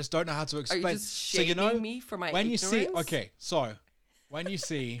it is. I just don't know how to Are explain. you just shaming me for my ignorance? When you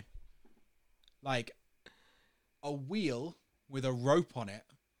see like a wheel with a rope on it,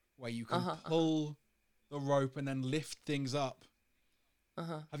 where you can pull the rope and then lift things up.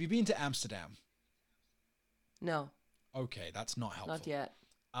 Have you been to Amsterdam? No. Okay, that's not helpful. Not yet.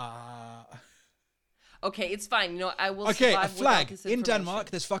 Okay, it's fine. You know, I will Okay, survive a flag. without this In information. Denmark,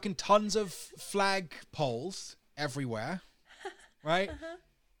 there's fucking tons of flag poles everywhere, right?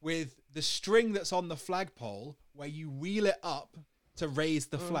 With the string that's on the flagpole, where you wheel it up to raise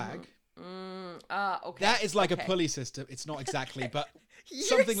the flag. Okay. That is like a okay. pulley system. It's not exactly, but You're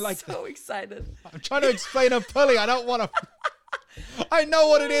something like so excited. I'm trying to explain a pulley. I don't want to. I know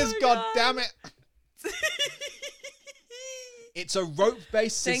what it is. my God God. damn it! It's a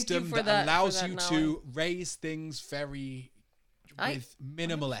rope-based Thank you system for that that- allows for that you knowing. to raise things with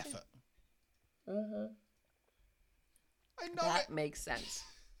minimal effort. I know That it. makes sense.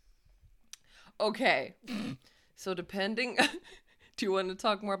 Okay. So depending... Do you want to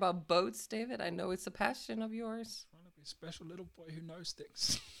talk more about boats, David? I know it's a passion of yours. Trying to be a special little boy who knows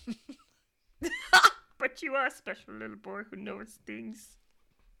things. But you are a special little boy who knows things.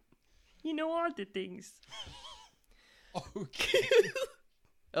 You know all the things. Okay.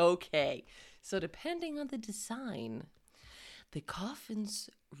 Okay. So depending on the design, the coffins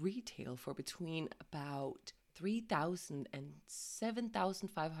retail for between about 3,000 and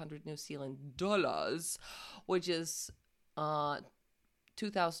 7,500 New Zealand dollars, which is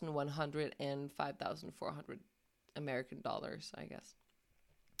 2,100 and 5,400 American dollars, I guess.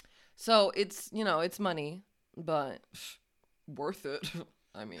 So it's, you know, it's money, but worth it.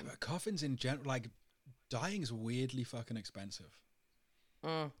 I mean, But coffins in general, like, dying's weirdly fucking expensive.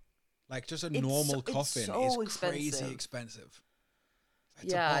 Like, just a normal coffin so is crazy expensive. expensive.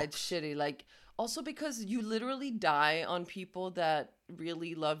 It's a yeah, box. it's shitty. Like, also because you literally die on people that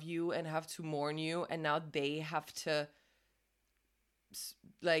really love you and have to mourn you, and now they have to,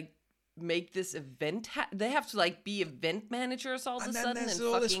 like, make this event. They have to, like, be event managers all of a And then sudden. there's And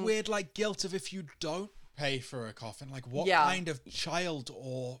all this fucking... weird, like, guilt of if you don't pay for a coffin. Like, what Yeah. kind of child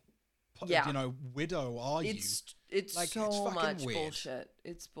or, Yeah. you know, widow are you? It's Like, so it's fucking much weird. bullshit.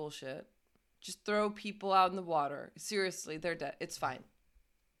 It's bullshit. Just throw people out in the water. Seriously, they're dead. It's fine.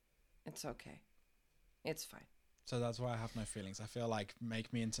 It's okay. It's fine. So that's why I have no feelings. I feel like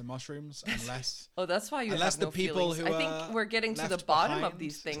make me into mushrooms unless Oh, that's why you Unless have the no people feelings. who I think are we're getting to the left bottom of behind-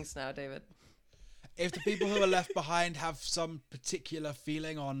 these things now, David. if the people who are left behind have some particular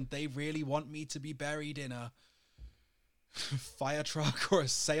feeling on they really want me to be buried in a fire truck or a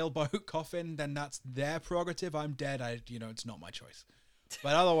sailboat coffin, then that's their prerogative. I'm dead. It's not my choice.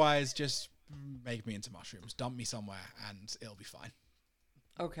 But otherwise, just make me into mushrooms. Dump me somewhere and it'll be fine.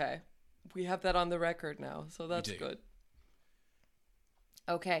 Okay. We have that on the record now, so that's do. good.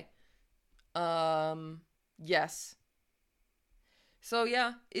 Okay. Yes. So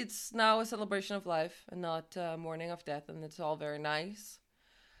yeah, it's now a celebration of life and not mourning of death, and it's all very nice.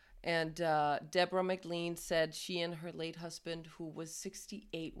 And Deborah McLean said she and her late husband, who was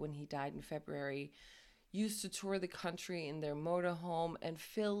 68 when he died in February, used to tour the country in their motorhome, and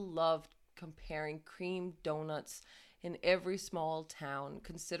Phil loved comparing cream donuts in every small town,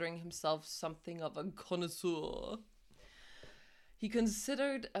 considering himself something of a connoisseur. He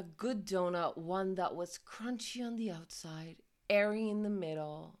considered a good donut one that was crunchy on the outside, airy in the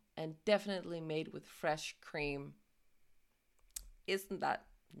middle, and definitely made with fresh cream. Isn't that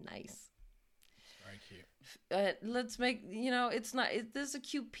nice? Very cute. Let's make, it's not, this is a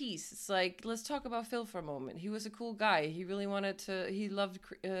cute piece. It's like, let's talk about Phil for a moment. He was a cool guy. He really he loved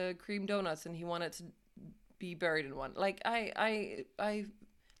cream donuts, and he wanted to be buried in one. Like, I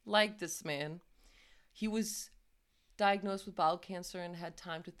like this man. He was diagnosed with bowel cancer and had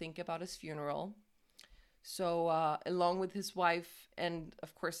time to think about his funeral. So, along with his wife and,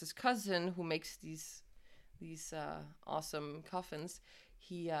 of course, his cousin, who makes these awesome coffins,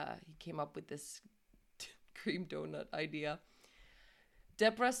 he came up with this cream donut idea.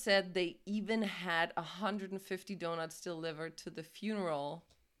 Deborah said they even had 150 donuts delivered to the funeral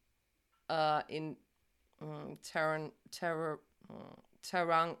in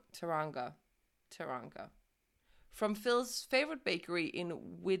Tauranga, from Phil's favorite bakery in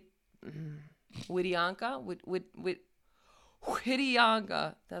Whitianga.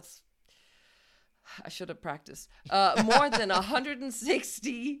 That's, I should have practiced. More than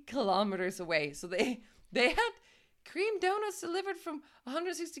 160 kilometers away. So they had cream donuts delivered from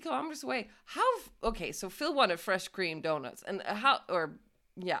 160 kilometers away. Okay, so Phil wanted fresh cream donuts. And how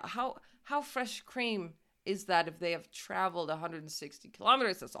fresh cream is that if they have traveled 160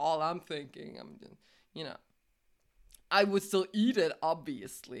 kilometers? That's all I'm thinking. I would still eat it,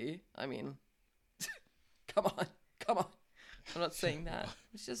 obviously. I mean, come on. I'm not saying that.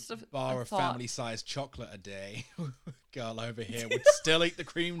 It's just a Bar of thought. family-sized chocolate a day. Girl over here would still eat the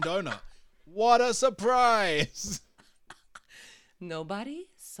cream donut. What a surprise! Nobody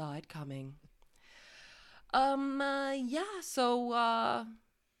saw it coming. So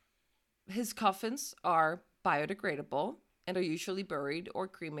his coffins are biodegradable and are usually buried or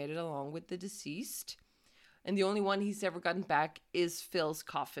cremated along with the deceased. And the only one he's ever gotten back is Phil's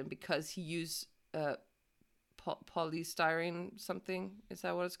coffin because he used polystyrene something. Is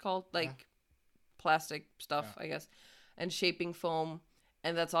that what it's called? Like plastic stuff, I guess. And shaping foam.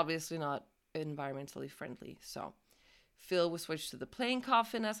 And that's obviously not environmentally friendly. So Phil was switched to the plain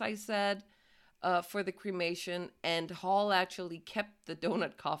coffin, as I said, for the cremation. And Hall actually kept the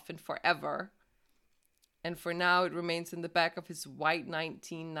donut coffin forever. And for now, it remains in the back of his white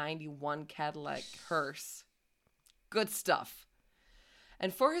 1991 Cadillac hearse. Good stuff.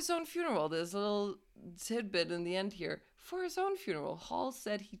 And for his own funeral, there's a little tidbit in the end here. For his own funeral, Hall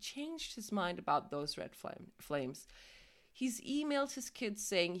said he changed his mind about those red flames. He's emailed his kids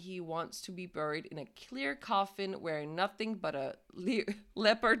saying he wants to be buried in a clear coffin wearing nothing but a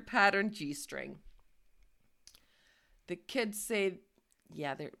leopard pattern G-string. The kids say,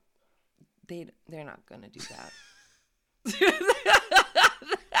 yeah, they're not gonna do that.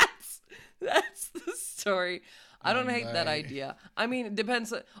 That's the story. I don't hate that idea. I mean, it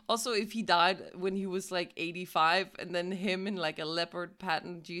depends. Also, if he died when he was like 85, and then him in like a leopard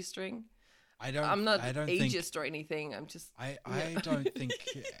pattern G-string. I'm not ageist or anything. I'm just. I don't think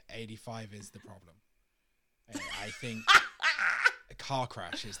 85 is the problem. I think a car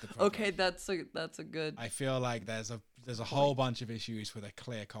crash is the problem. Okay, that's a good. I feel like there's a whole bunch of issues with a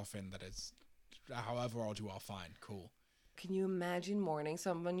clear coffin that is, however old you are, fine, cool. Can you imagine mourning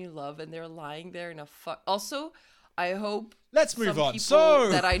someone you love and they're lying there in a Also, I hope. Let's move on. So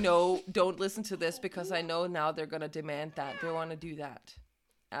that I know don't listen to this because I know now they're gonna demand that they want to do that.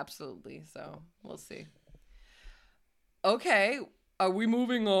 Absolutely. So we'll see. Okay, are we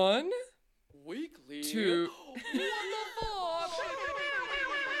moving on? Weekly. To.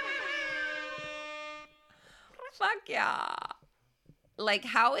 Fuck yeah! Like,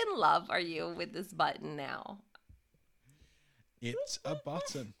 how in love are you with this button now? It's a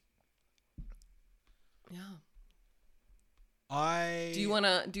button. Yeah. Do you want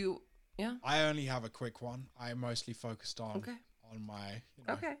to do? Yeah. I only have a quick one. I mostly focused on my.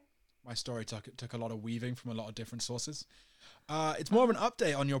 My story took a lot of weaving from a lot of different sources. It's more of an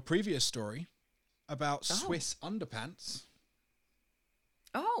update on your previous story about Swiss underpants.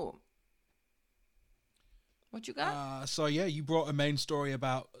 Oh. What you got? So yeah, you brought a main story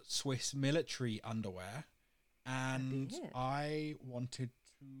about Swiss military underwear. And I wanted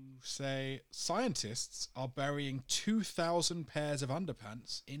to say scientists are burying 2,000 pairs of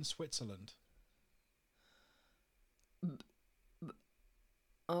underpants in Switzerland.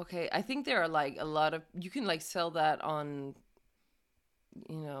 Okay, I think there are like a lot of... You can like sell that on,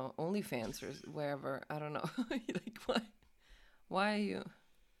 OnlyFans or wherever. I don't know. Like, what? Why are you...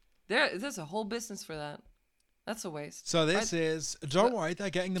 There's a whole business for that. That's a waste. So this is... Don't worry, they're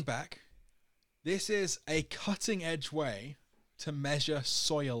getting them back. This is a cutting-edge way to measure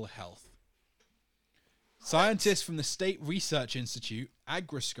soil health. Scientists from the State Research Institute,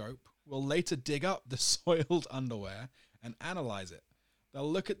 Agroscope, will later dig up the soiled underwear and analyze it. They'll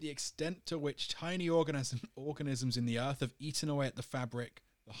look at the extent to which tiny organisms in the earth have eaten away at the fabric.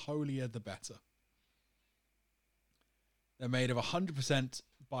 The holier, the better. They're made of 100%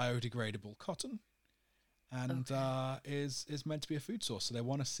 biodegradable cotton and is meant to be a food source. So they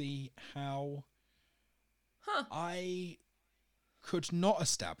want to see how... I could not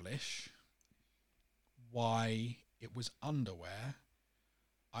establish why it was underwear.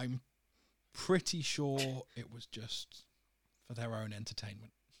 I'm pretty sure it was just for their own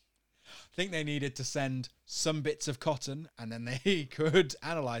entertainment. I think they needed to send some bits of cotton and then they could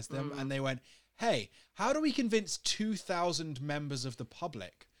analyze them. And they went, hey, how do we convince 2,000 members of the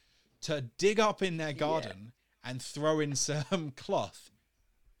public to dig up in their garden and throw in some cloth?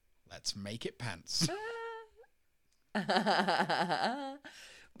 Let's make it pants. But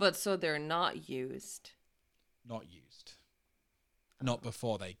so they're not used. Not used. Not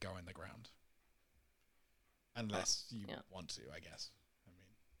before they go in the ground. Unless you want to, I guess.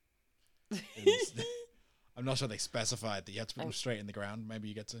 I mean, I'm not sure they specified that you have to put them straight in the ground. Maybe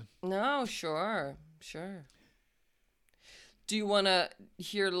you get to... No, sure. Do you want to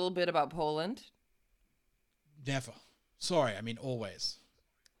hear a little bit about Poland? Never. Sorry, I mean always.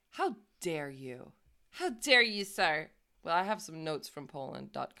 How dare you? How dare you, sir? Well, I have some notes from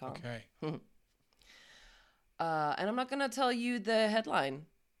Poland.com. Okay. And I'm not going to tell you the headline.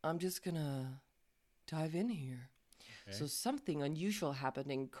 I'm just going to dive in here. Okay. So something unusual happened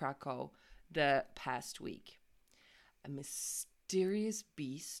in Krakow the past week. A mysterious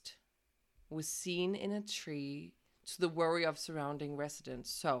beast was seen in a tree to the worry of surrounding residents.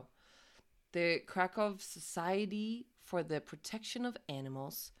 So the Krakow Society for the Protection of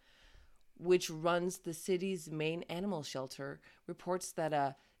Animals which runs the city's main animal shelter, reports that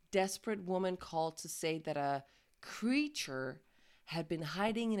a desperate woman called to say that a creature had been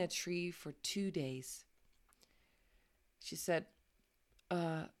hiding in a tree for 2 days. She said,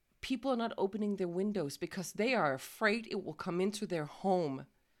 people are not opening their windows because they are afraid it will come into their home.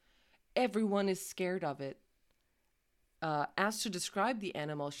 Everyone is scared of it. Asked to describe the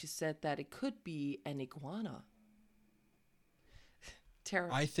animal, she said that it could be an iguana.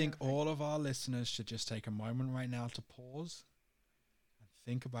 I think all of our listeners should just take a moment right now to pause and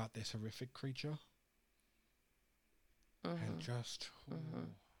think about this horrific creature. And just...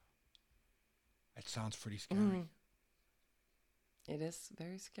 It sounds pretty scary. It is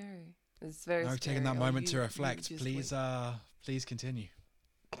very scary. It's very scary. Taking that moment to reflect. Please continue.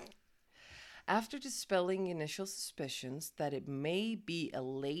 After dispelling initial suspicions that it may be a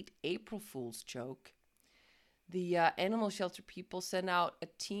late April Fool's joke, the animal shelter people sent out a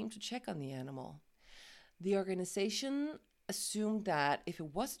team to check on the animal. The organization assumed that if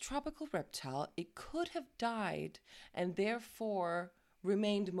it was a tropical reptile, it could have died and therefore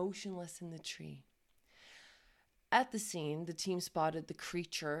remained motionless in the tree. At the scene, the team spotted the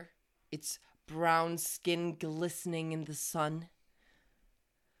creature, its brown skin glistening in the sun.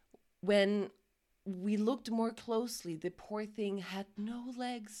 When we looked more closely, the poor thing had no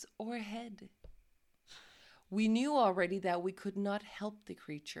legs or head. We knew already that we could not help the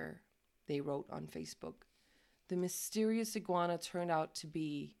creature, they wrote on Facebook. The mysterious iguana turned out to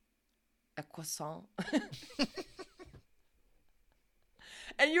be a croissant.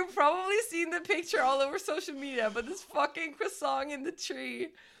 And you've probably seen the picture all over social media, but this fucking croissant in the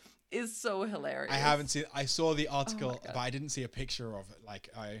tree is so hilarious. I haven't seen. I saw the article, but I didn't see a picture of it. Like,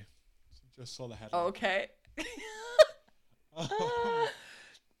 I just saw the headline. Okay.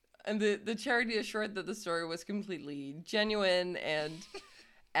 And the charity assured that the story was completely genuine and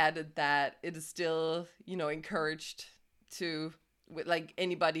added that it is still, encouraged to, with like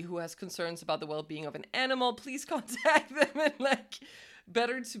anybody who has concerns about the well-being of an animal, please contact them. And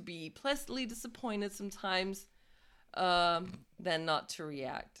better to be pleasantly disappointed sometimes than not to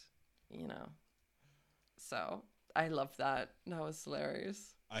react, So I love that. That was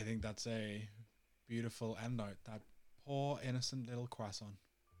hilarious. I think that's a beautiful end note. That poor innocent little croissant.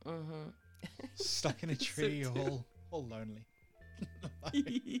 Stuck in a tree, all lonely.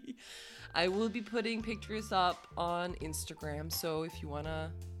 I will be putting pictures up on Instagram, so if you want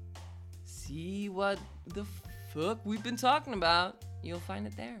to see what the fuck we've been talking about, you'll find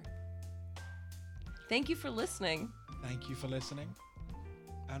it there. Thank you for listening. Thank you for listening,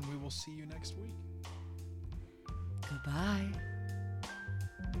 and we will see you next week. Goodbye.